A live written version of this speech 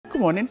Good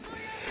morning.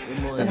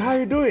 Good morning. And how are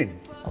you doing?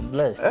 I'm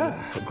blessed.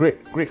 Great.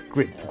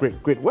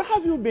 Where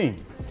have you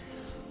been?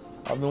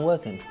 I've been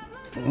working.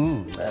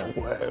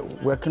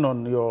 Working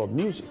on your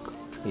music,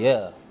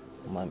 Yeah,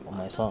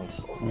 my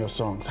songs. your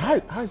songs.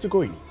 How's it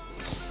going?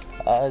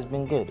 It's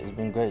been good. It's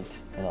been great,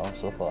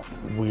 so far.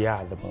 We are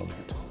at the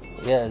moment.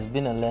 Yeah, it's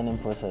been a learning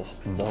process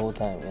the whole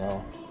time,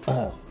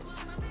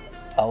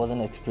 I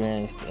wasn't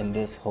experienced in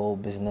this whole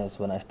business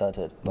when I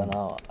started, but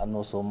now I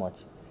know so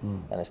much.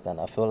 Understand?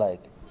 I feel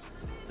like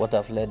what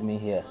have led me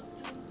here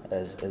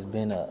has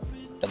been a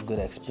good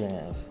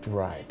experience.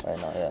 Right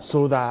now, yeah.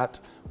 So that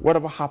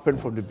whatever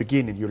happened from the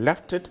beginning, you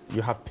left it,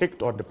 you have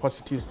picked on the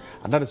positives,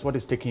 and that is what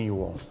is taking you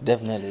on.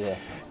 Definitely, yeah.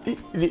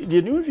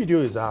 The new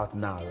video is out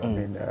now,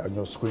 on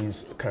your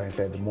screens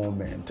currently at the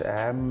moment.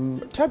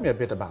 Tell me a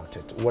bit about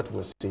it, what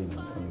we're seeing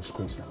on your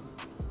screens now.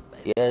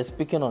 Yeah,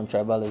 speaking on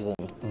tribalism,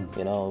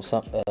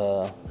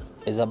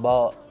 it's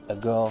about a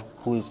girl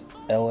who is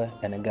Ewe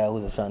and a guy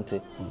who's Ashanti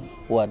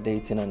who are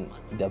dating, and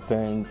their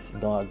parents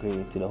don't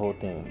agree to the whole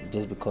thing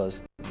just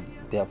because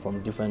they are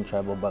from different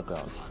tribal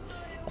backgrounds.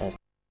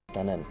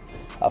 And then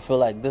I feel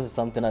like this is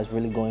something that's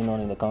really going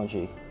on in the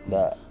country,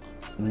 that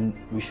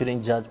we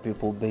shouldn't judge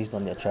people based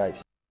on their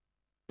tribes,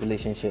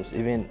 relationships,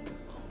 even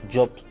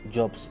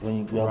jobs.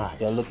 When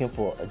you're looking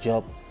for a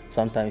job,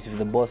 sometimes if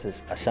the boss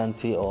is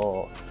Ashanti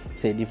or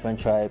say a different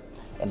tribe,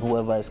 and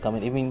whoever is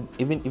coming, even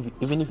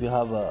if you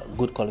have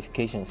good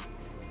qualifications,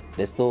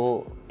 they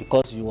still,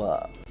 because you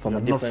are from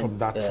a different not from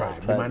that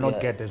tribe, you might not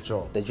get the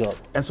job.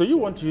 And so you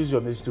want to use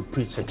your music to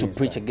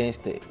preach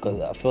against it,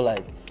 because I feel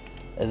like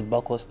it's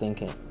backwards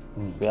thinking.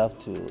 We have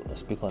to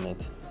speak on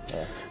it.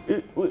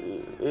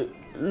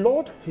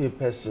 Lord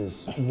Papers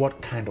is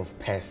what kind of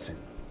person?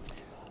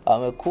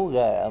 I'm a cool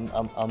guy.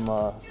 I'm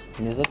a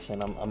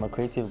musician. I'm a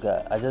creative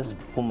guy. I just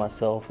put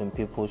myself in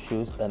people's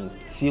shoes and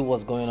see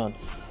what's going on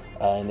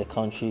in the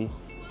country,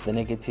 the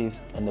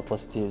negatives and the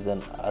positives,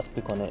 and I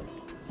speak on it.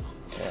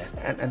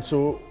 Yeah. And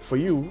so for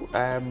you,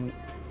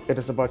 it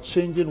is about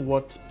changing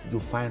what you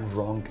find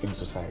wrong in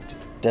society.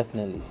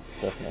 Definitely.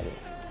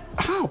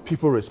 How are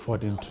people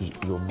responding to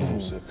your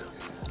music?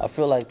 I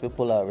feel like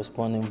people are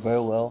responding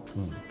very well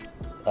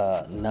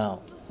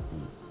now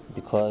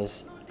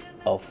because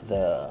of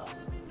the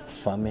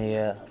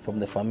familiar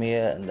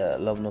and the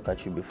Love No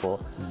Catch You Before,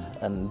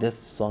 and this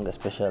song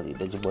especially,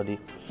 the Jibodi,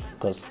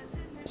 because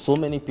so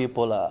many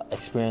people are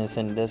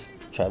experiencing this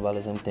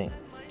tribalism thing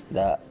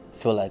that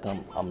feel like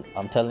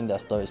I'm telling their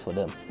stories for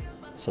them.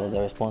 So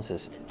the response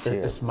is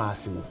serious. It's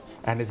massive,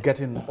 and it's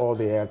getting all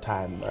the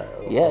airtime.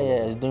 Yeah,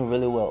 it's doing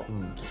really well.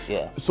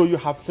 Yeah. So you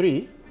have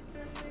three.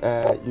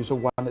 You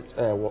said one is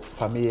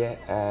Familia.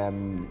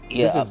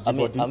 This is I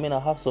mean, I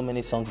have so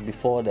many songs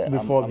before that.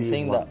 I'm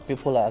saying that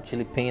people are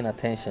actually paying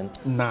attention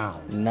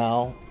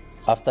now.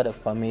 After the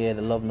Familia,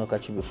 the Love No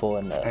Catch You Before,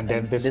 and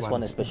then this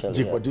one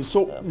especially. Yeah.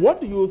 So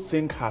what do you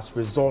think has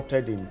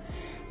resulted in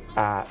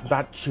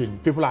that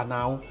change? People are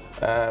now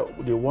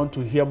they want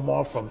to hear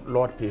more from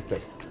Lord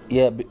Papers.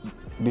 Yeah,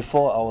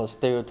 before I was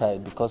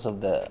stereotyped because of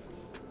the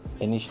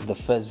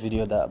first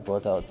video that I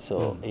brought out.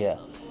 So yeah,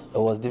 it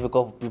was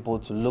difficult for people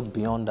to look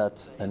beyond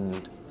that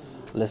and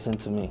listen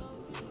to me.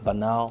 But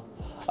now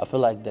I feel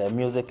like the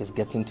music is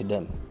getting to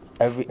them.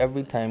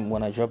 Every time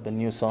when I drop a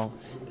new song,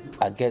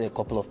 I get a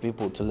couple of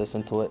people to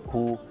listen to it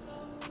who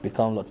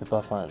become Lord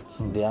Paper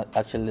fans. They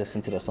actually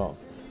listen to the song.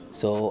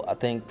 So I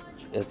think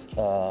it's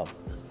the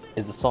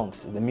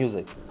songs, it's the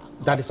music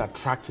that is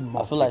attracting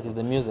more. I feel like it's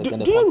the music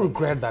and the content. Do you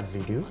regret that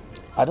video?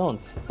 I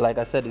don't. Like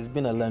I said, it's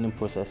been a learning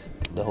process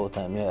the whole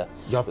time. Yeah.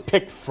 You have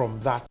picked from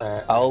that.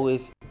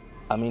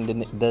 I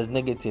mean, there's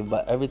negative,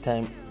 but every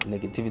time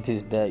negativity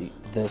is there,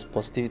 there's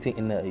positivity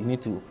in there. You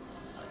need to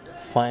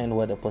find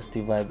where the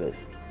positive vibe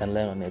is and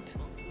learn on it.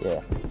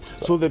 Yeah.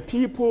 So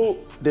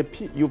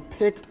you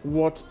picked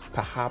what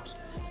perhaps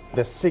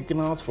the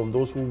signals from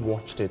those who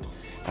watched it,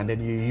 and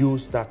then you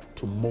use that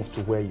to move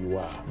to where you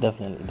are.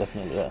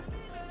 Definitely, yeah.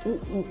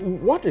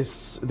 What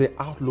is the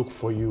outlook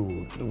for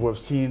you? We've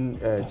seen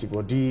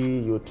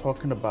Jibodi, you're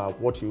talking about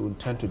what you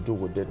intend to do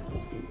with it.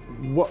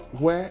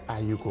 Where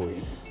are you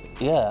going?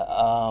 Yeah,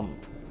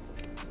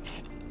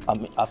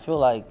 I feel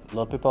like a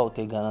lot of people will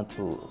take Ghana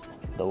to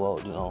the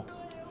world,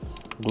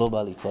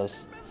 globally,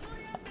 because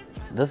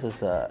this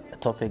is a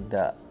topic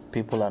that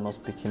people are not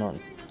speaking on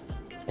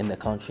in the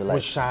country. We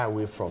shy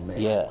away from it.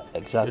 Yeah,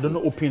 exactly. They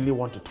don't openly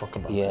want to talk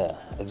about it. Yeah,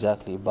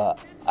 exactly. But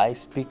I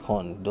speak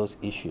on those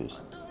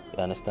issues,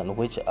 you understand,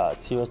 which are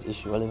serious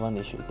issues, relevant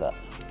issues that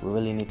we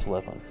really need to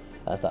work on.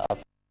 I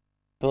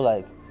feel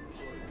like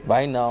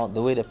right now,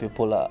 the way that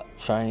people are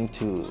trying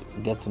to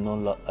get to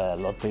know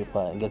Lord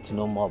Paper and get to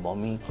know more about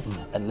me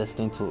and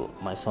listening to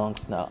my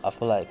songs now, I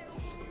feel like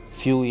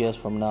few years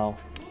from now,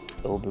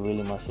 it will be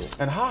really massive.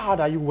 And how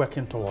hard are you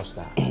working towards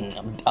that?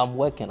 I'm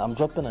working. I'm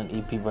dropping an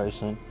EP very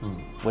soon,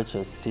 which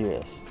is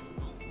serious.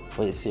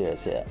 Very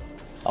serious, yeah.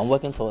 I'm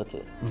working towards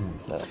it.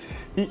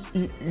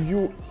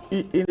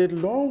 In the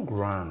long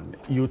run,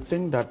 you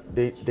think that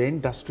the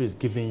industry is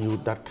giving you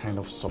that kind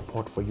of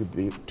support for you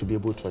to be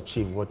able to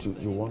achieve what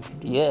you want to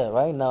do? Yeah,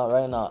 right now,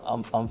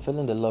 I'm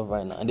feeling the love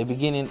right now. In the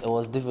beginning, it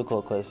was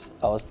difficult because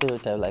I was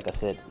stereotyped, like I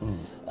said.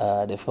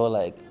 They felt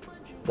like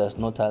there's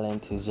no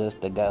talent. He's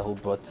just the guy who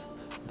brought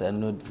the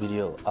nude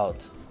video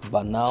out.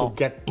 But now To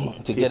get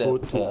people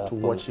to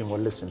watch him or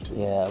listen to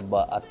him. Yeah,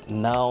 but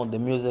now the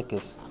music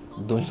is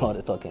doing all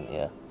the talking.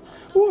 Yeah.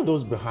 Who are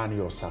those behind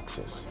your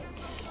success?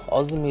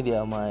 Ozzy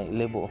Media, my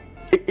label.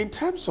 In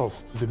terms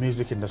of the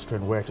music industry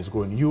and where it is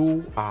going,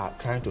 you are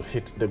trying to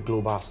hit the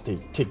global stage,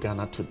 take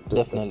Ghana to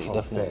the top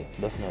there.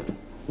 Definitely.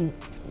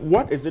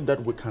 What is it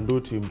that we can do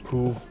to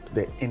improve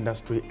the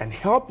industry and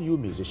help you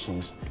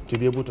musicians to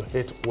be able to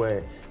hit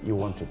where you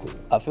want to go?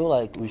 I feel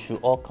like we should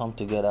all come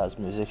together as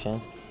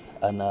musicians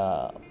and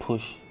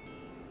push.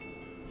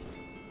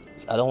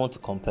 I don't want to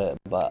compare,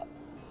 but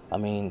I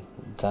mean,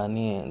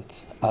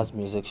 Ghanaians as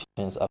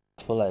musicians, I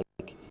feel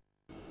like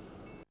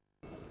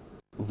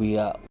we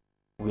are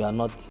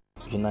not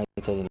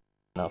united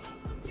enough.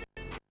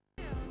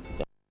 You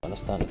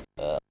understand?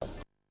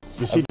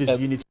 You see this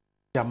unity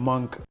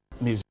among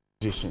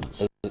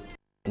musicians?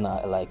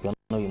 Like we're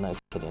not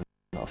united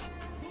enough.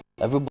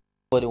 Everybody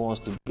wants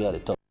to be at the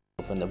top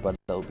and the brother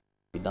will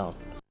be down.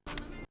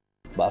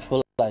 But I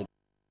feel like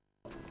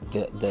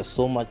there's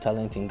so much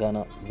talent in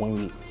Ghana. When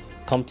we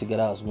come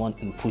together as one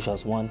and push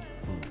as one,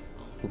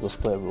 we go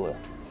spread everywhere.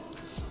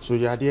 So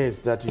the idea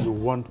is that you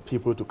want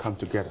people to come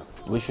together.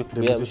 We should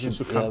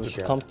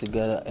come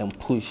together and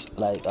push.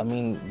 Like, I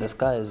mean, the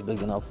sky is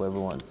big enough for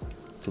everyone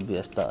to be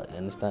a star, you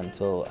understand?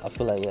 So I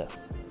feel like, yeah.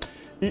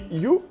 Do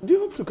you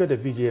hope to get a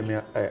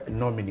VGMA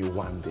nominee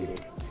one day?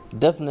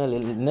 Definitely.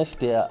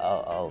 Next year,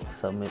 I'll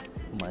submit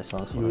my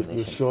songs for the nation.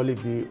 You'll surely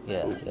be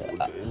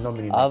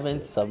nominated. I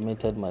haven't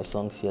submitted my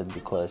songs yet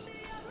because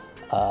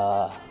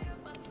I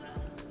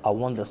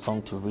want the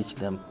song to reach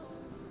them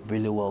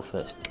really well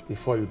first.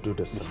 Before you do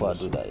this. Before I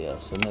do that, yeah.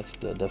 So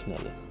next year,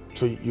 definitely.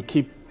 So you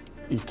keep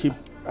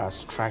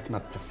striking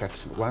at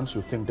perfection. Once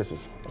you think this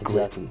is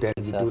great, then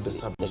you do the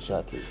submission.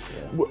 Exactly.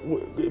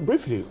 Yeah.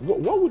 Briefly,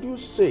 what would you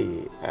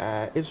say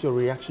is your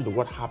reaction to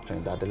what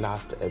happened at the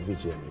last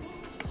VGMA?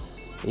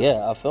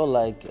 Yeah, I felt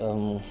like,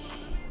 well,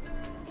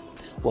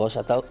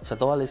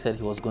 Shatta Wale said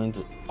he was going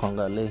to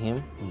congratulate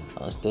him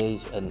on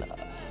stage, and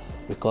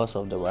because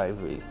of the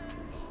rivalry,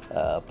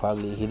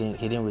 probably he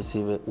didn't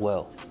receive it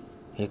well.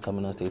 He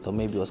coming on stage, or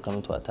maybe he was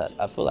coming to attack.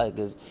 I feel like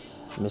it's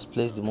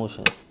misplaced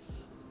emotions,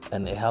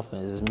 and it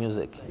happens. It's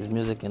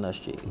music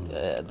industry.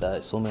 There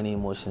are so many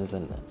emotions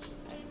and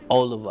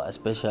all over,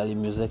 especially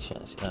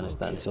musicians. You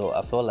understand? Okay. So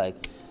I feel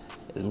like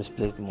it's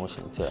misplaced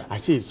emotions. Yeah. I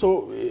see.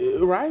 So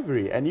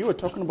rivalry, and you were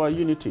talking about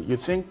unity. You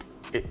think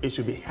it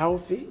should be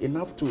healthy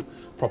enough to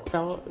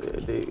propel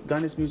the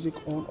Ghanaian music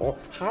on, or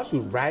how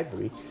should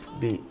rivalry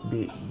be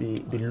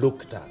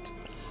looked at?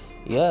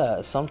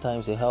 Yeah,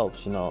 sometimes it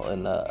helps, you know,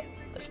 and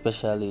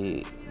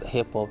especially the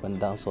hip hop and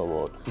dancehall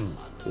world,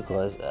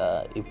 because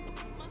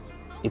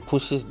it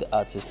pushes the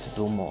artist to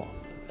do more.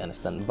 You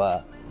understand?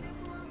 But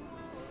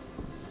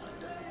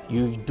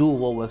you do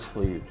what works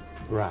for you.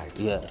 Right.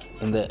 Yeah.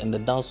 In the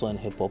dancehall and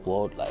hip hop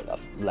world,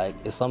 like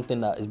it's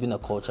something that it's been a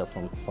culture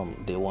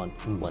from day one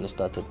when it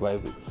started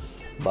rivalry.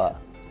 But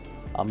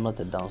I'm not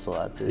a dancehall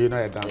artist. You're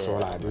not a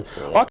dancehall artist.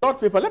 So, Lord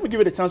Paper, let me give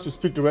you the chance to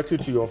speak directly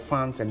to your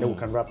fans, and then we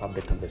can wrap up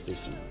the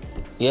conversation.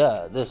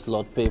 Yeah, this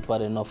Lord Paper,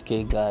 the North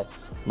K guy.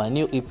 My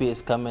new EP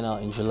is coming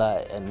out in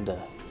July, and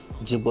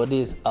Djibouti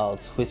is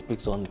out, which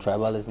speaks on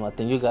tribalism. I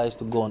think you guys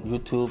to go on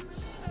YouTube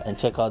and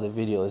check out the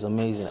video. It's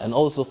amazing. And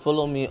also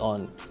follow me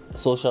on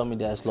social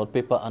media as Lord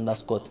Paper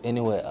 _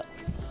 anywhere,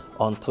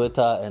 on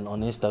Twitter and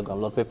on Instagram,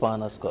 Lord Paper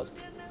 _.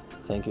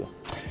 Thank you.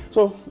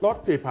 So,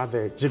 Lord Paper,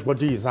 the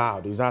Djibouti is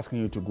out. He's asking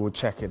you to go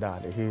check it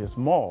out. Here's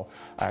more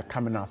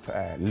coming up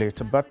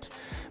later. But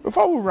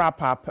before we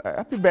wrap up,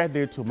 happy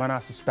birthday to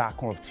Manasseh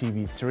Starkon of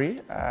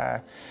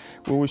TV3.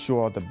 We wish you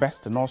all the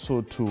best, and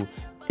also to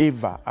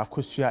Eva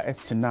Akusua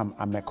Esinam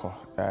Ameko,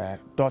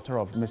 daughter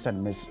of Mr.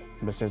 and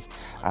Mrs.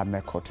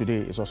 Ameko. Today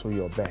is also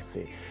your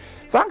birthday.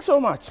 Thanks so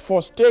much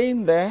for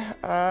staying there.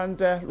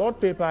 And Lord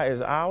Paper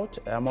is out.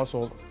 I'm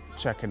also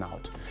checking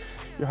out.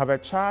 You have a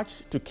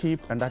charge to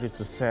keep, and that is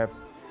to serve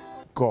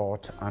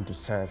God and to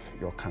serve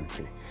your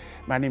country.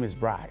 My name is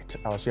Bright.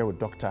 I was here with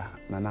Dr.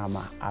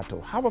 Nanama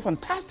Atto. Have a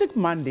fantastic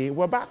Monday.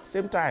 We're back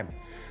same time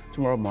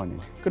tomorrow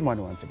morning. Good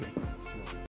morning once again.